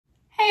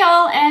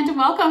y'all, and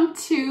welcome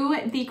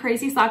to the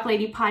Crazy Sock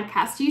Lady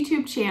podcast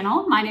YouTube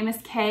channel. My name is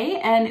Kay,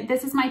 and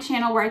this is my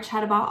channel where I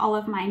chat about all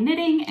of my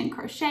knitting and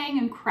crocheting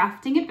and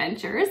crafting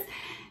adventures.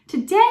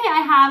 Today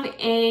I have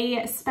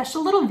a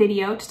special little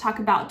video to talk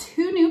about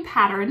two new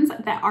patterns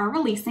that are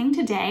releasing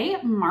today,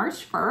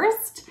 March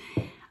 1st.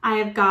 I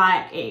have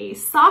got a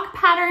sock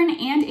pattern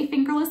and a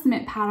fingerless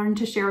mitt pattern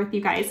to share with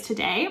you guys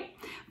today.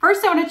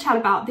 First, I want to chat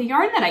about the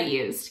yarn that I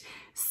used.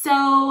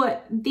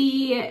 So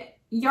the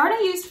yarn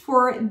I used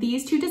for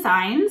these two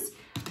designs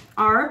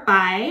are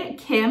by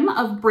Kim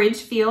of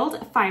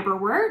Bridgefield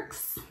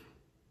Fiberworks.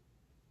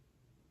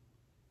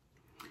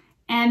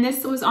 And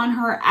this was on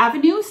her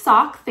Avenue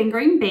Sock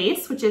Fingering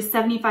Base, which is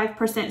 75%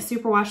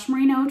 superwash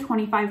merino,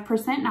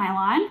 25%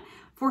 nylon,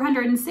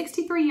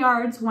 463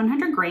 yards,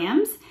 100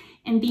 grams,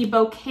 in the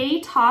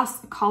Bouquet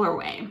Toss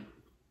colorway.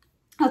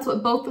 That's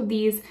what both of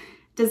these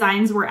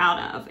designs were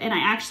out of. And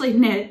I actually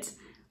knit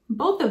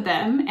both of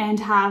them and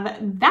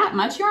have that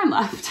much yarn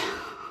left.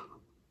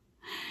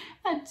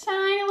 A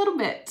tiny little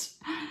bit.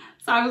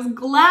 So I was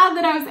glad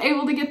that I was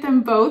able to get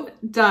them both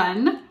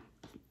done.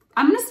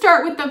 I'm going to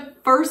start with the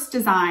first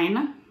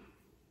design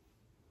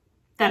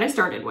that I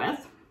started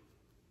with.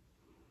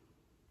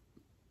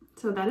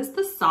 So that is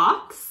the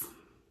socks.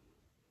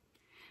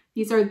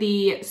 These are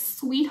the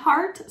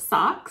Sweetheart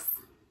socks.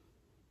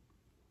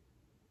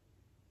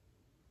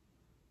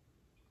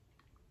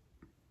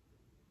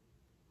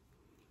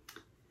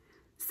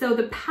 So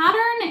the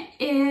pattern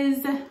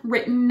is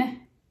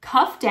written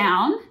cuff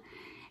down,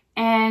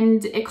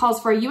 and it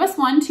calls for a US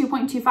 1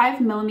 2.25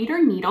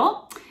 millimeter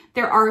needle.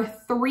 There are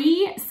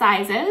 3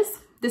 sizes.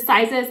 The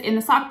sizes in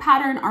the sock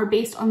pattern are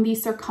based on the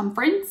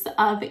circumference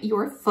of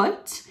your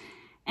foot,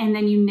 and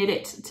then you knit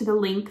it to the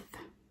length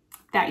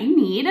that you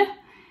need.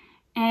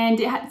 And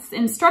it has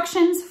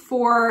instructions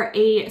for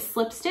a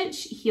slip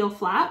stitch, heel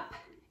flap,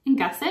 and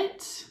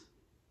gusset.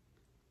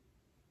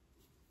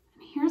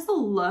 And here's a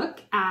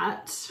look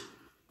at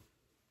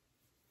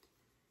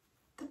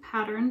the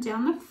pattern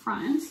down the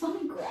front. So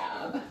let me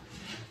grab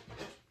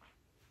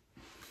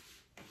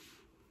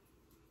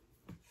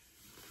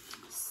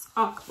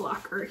sock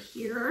blocker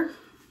here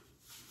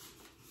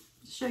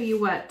to show you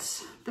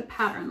what the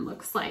pattern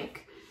looks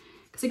like.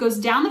 Because it goes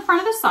down the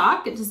front of the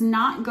sock. It does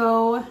not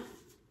go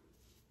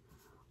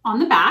on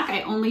the back.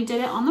 I only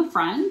did it on the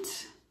front.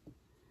 So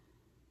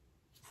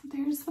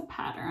there's the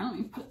pattern. Let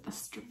me put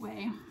this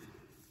away.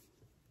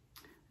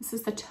 This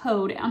is the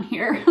toe down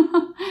here.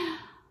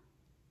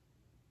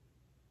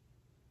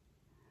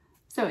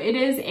 So it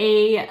is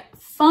a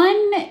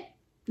fun,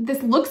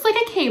 this looks like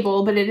a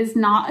cable, but it is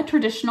not a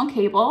traditional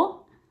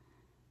cable.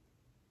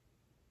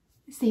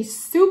 It's a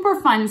super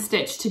fun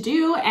stitch to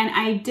do, and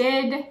I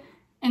did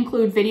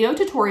include video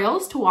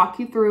tutorials to walk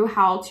you through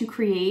how to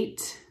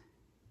create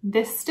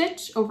this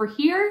stitch over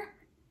here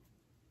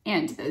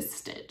and this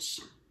stitch.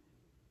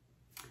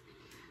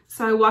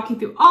 So I walk you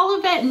through all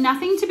of it,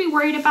 nothing to be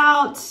worried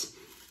about.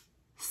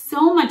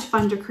 So much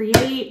fun to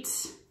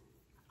create.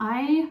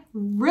 I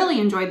really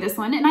enjoyed this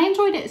one, and I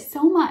enjoyed it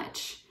so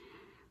much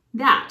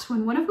that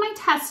when one of my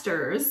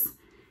testers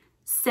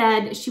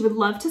said she would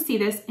love to see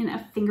this in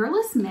a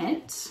fingerless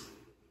mitt,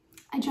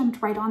 I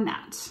jumped right on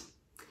that.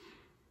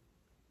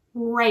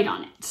 Right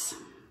on it.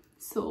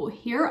 So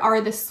here are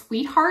the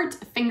Sweetheart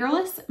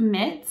fingerless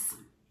mitts.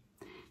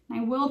 I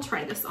will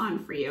try this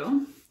on for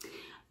you.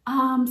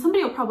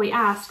 Somebody will probably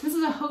ask, this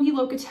is a Hoagie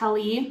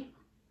Locatelli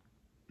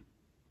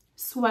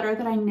sweater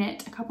that I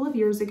knit a couple of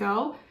years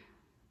ago.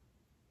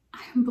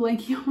 I'm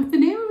blanking on what the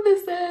name of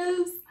this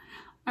is.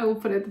 I will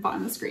put it at the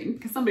bottom of the screen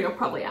because somebody will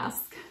probably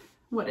ask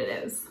what it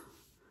is.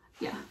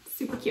 Yeah,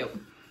 super cute.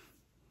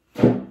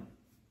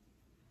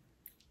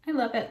 I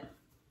love it.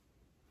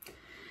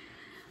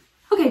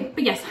 Okay,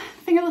 but yes,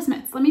 fingerless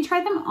mitts. Let me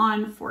try them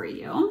on for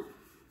you.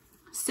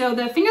 So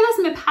the fingerless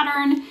mitt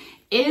pattern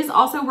is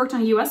also worked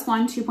on a US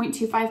 1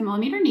 2.25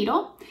 millimeter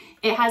needle.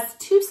 It has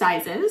 2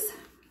 sizes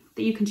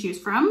that you can choose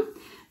from.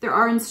 There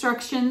are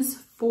instructions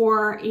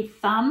for a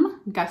thumb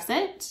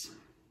gusset.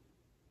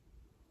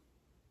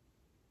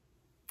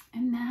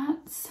 And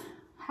that's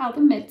how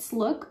the mitts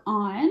look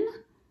on.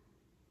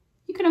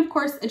 You can of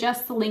course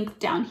adjust the length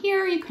down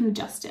here. You can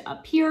adjust it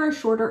up here,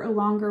 shorter or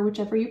longer,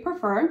 whichever you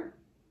prefer.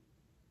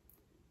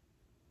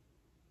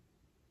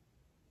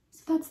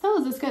 So that's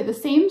those. It's good. The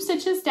same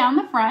stitches down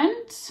the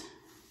front.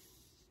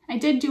 I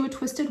did do a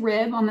twisted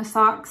rib on the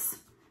socks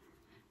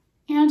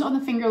and on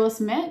the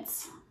fingerless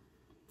mitts.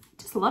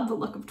 I just love the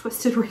look of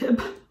twisted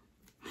rib.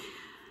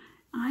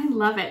 I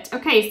love it.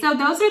 Okay, so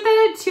those are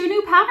the 2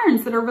 new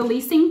patterns that are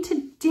releasing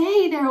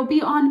today. They will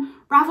be on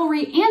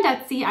Ravelry and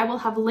Etsy. I will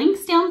have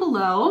links down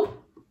below.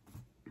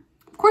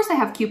 Of course, I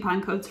have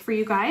coupon codes for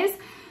you guys.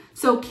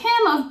 So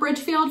Kim of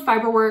Bridgefield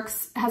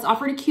Fiberworks has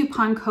offered a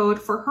coupon code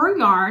for her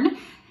yarn.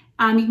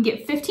 You can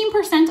get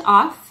 15%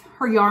 off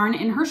her yarn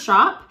in her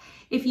shop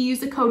if you use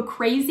the code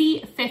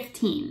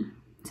CRAZY15.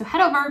 So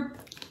head over,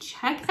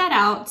 check that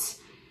out.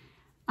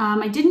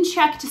 I didn't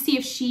check to see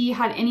if she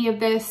had any of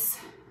this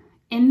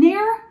in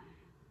there,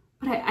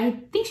 but I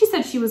think she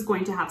said she was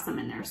going to have some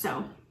in there.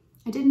 So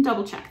I didn't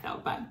double check though,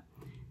 but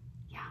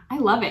yeah, I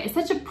love it. It's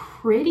such a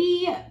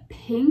pretty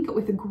pink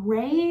with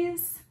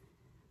grays.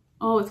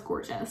 Oh, it's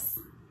gorgeous.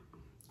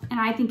 And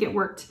I think it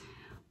worked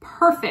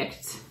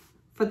perfect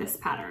for this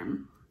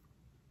pattern.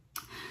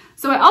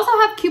 So I also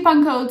have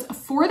coupon codes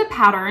for the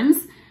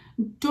patterns.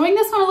 Doing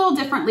this one a little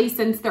differently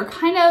since they're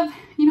kind of,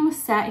 you know,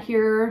 set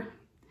here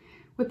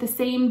with the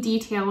same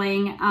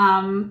detailing.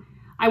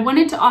 I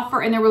wanted to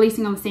offer, and they're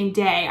releasing on the same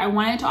day, I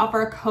wanted to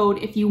offer a code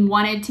if you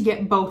wanted to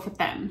get both of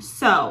them.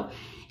 So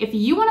if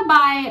you want to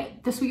buy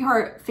the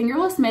Sweetheart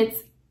fingerless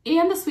mitts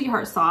and the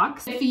Sweetheart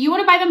socks, if you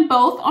want to buy them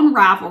both on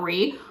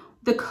Ravelry,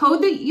 the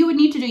code that you would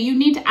need to do, you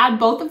need to add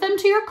both of them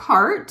to your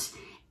cart.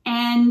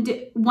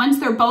 And once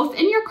they're both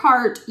in your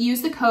cart,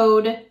 use the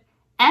code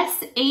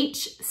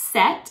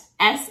SHSET,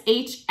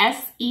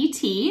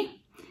 S-H-S-E-T,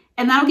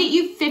 and that'll get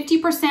you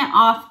 50%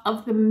 off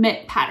of the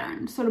mitt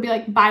pattern. So it'll be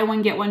like buy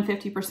one, get one,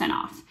 50%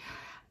 off.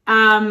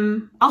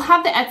 I'll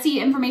have the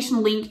Etsy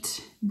information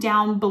linked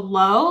down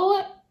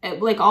below.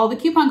 Like all the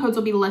coupon codes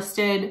will be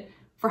listed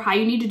for how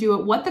you need to do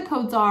it, what the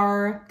codes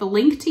are, the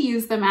link to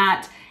use them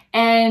at,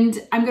 and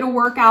I'm gonna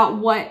work out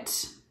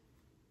what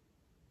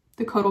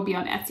the code will be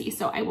on Etsy.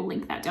 So I will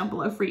link that down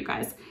below for you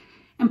guys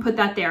and put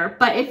that there.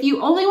 But if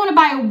you only wanna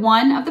buy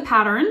one of the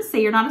patterns,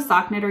 say you're not a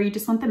sock knitter, you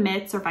just want the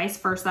mitts or vice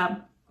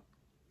versa,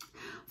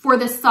 for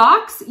the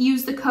socks,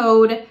 use the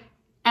code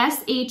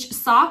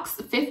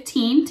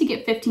SHSOCKS15 to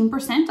get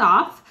 15%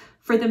 off.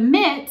 For the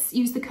mitts,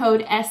 use the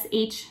code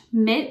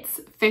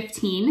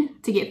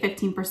SHMITS15 to get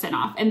 15%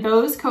 off. And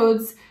those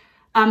codes,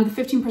 the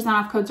 15%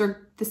 off codes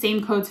are the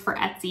same codes for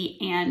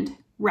Etsy and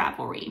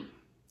Ravelry.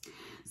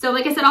 So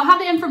like I said, I'll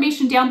have the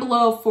information down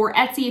below for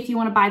Etsy if you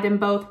want to buy them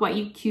both, what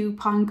you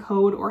coupon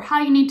code or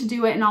how you need to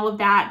do it and all of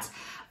that.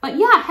 But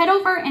yeah, head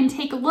over and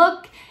take a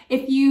look.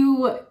 If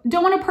you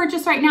don't want to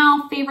purchase right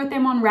now, favorite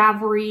them on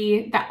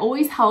Ravelry. That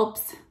always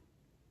helps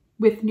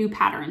with new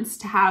patterns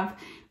to have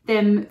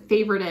them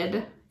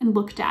favorited and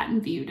looked at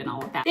and viewed and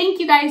all of that. Thank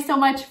you guys so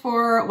much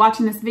for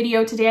watching this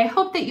video today. I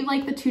hope that you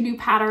like the two new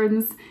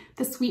patterns,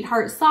 the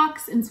Sweetheart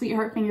socks and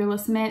Sweetheart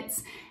fingerless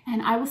mitts,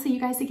 and I will see you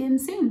guys again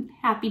soon.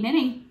 Happy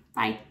knitting.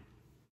 Bye.